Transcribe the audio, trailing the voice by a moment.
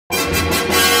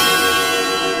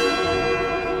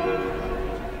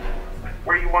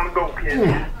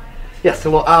you? Yes,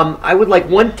 well, I would like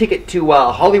one ticket to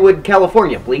Hollywood,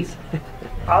 California, please.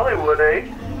 Hollywood, eh?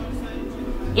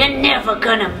 You're never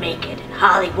gonna make it in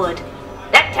Hollywood.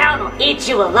 That town will eat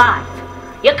you alive.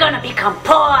 You're gonna become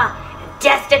poor and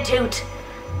destitute.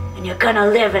 And you're gonna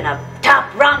live in a top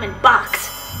ramen box.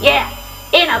 Yeah,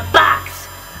 in a box.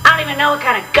 I don't even know what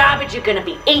kind of garbage you're gonna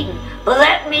be eating. But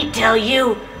let me tell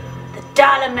you, the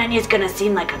dollar menu's gonna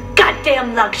seem like a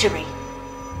goddamn luxury.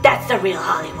 That's the real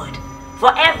Hollywood.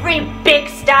 For every big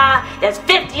star, there's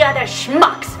 50 other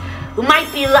schmucks who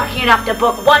might be lucky enough to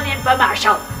book one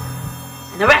infomercial.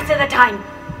 And the rest of the time,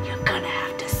 you're gonna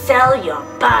have to sell your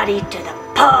body to the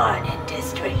porn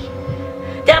industry.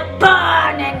 The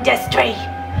porn industry!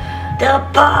 The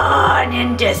porn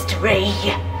industry!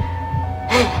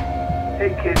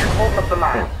 Hey kid, you're holding up the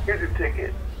line. Here's your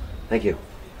ticket. Thank you.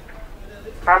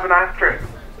 Have a nice trip.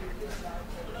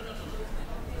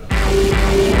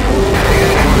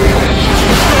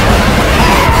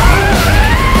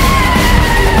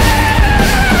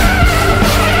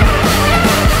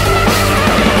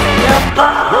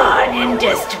 Porn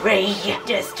industry.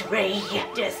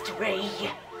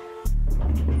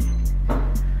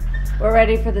 We're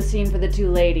ready for the scene for the two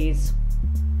ladies.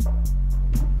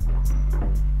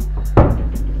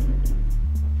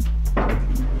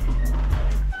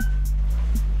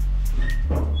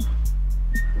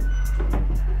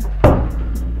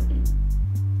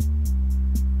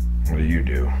 What do you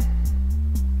do?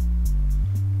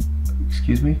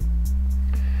 Excuse me?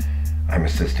 I'm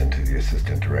assistant to the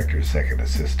assistant director's second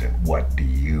assistant. What do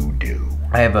you do?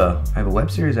 I have a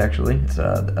web series actually. It's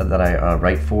that I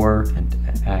write for and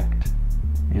act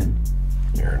in.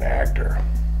 You're an actor.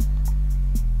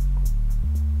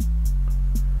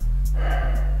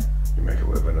 You make a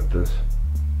living at this?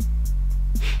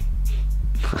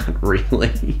 Not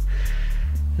really.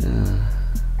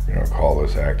 You don't call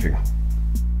this acting?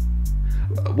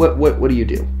 What do you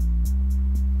do?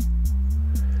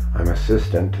 I'm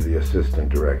assistant to the assistant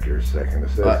director's second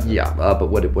assistant. Yeah, but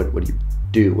what do you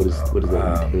do? What does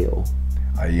that entail?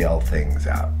 I yell things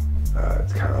out.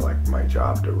 It's kind of like my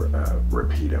job to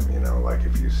repeat them, you know, like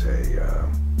if you say,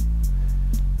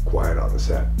 quiet on the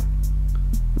set.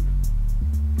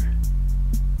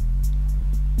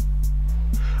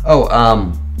 Oh,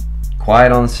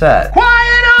 quiet on the set.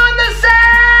 Quiet on the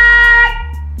set!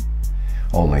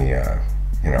 Only,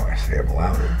 you know, I say them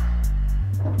louder.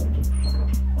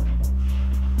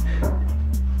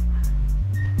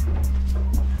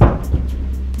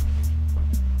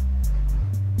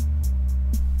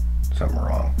 Something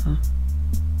wrong. Huh?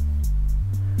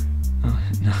 Oh,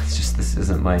 no, it's just this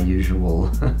isn't my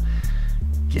usual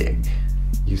gig.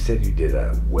 You said you did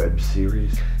a web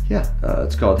series? Yeah,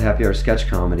 it's called Happy Hour Sketch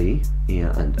Comedy,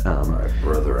 and my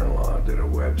brother-in-law did a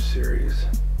web series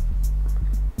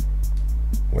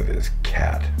with his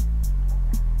cat.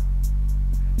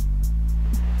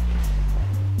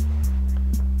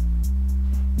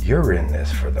 You're in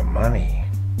this for the money.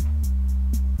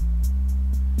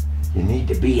 You need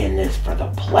to be in this for the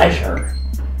pleasure.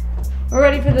 We're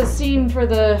ready for the scene for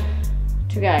the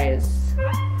two guys.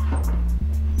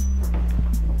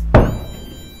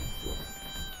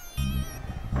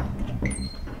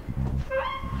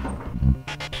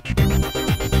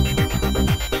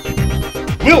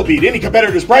 We'll beat any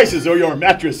competitor's prices or your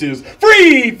mattress is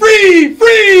free, free,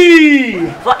 free!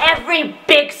 For every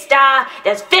big star,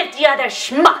 there's 50 other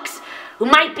schmucks who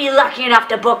might be lucky enough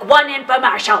to book one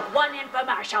infomercial.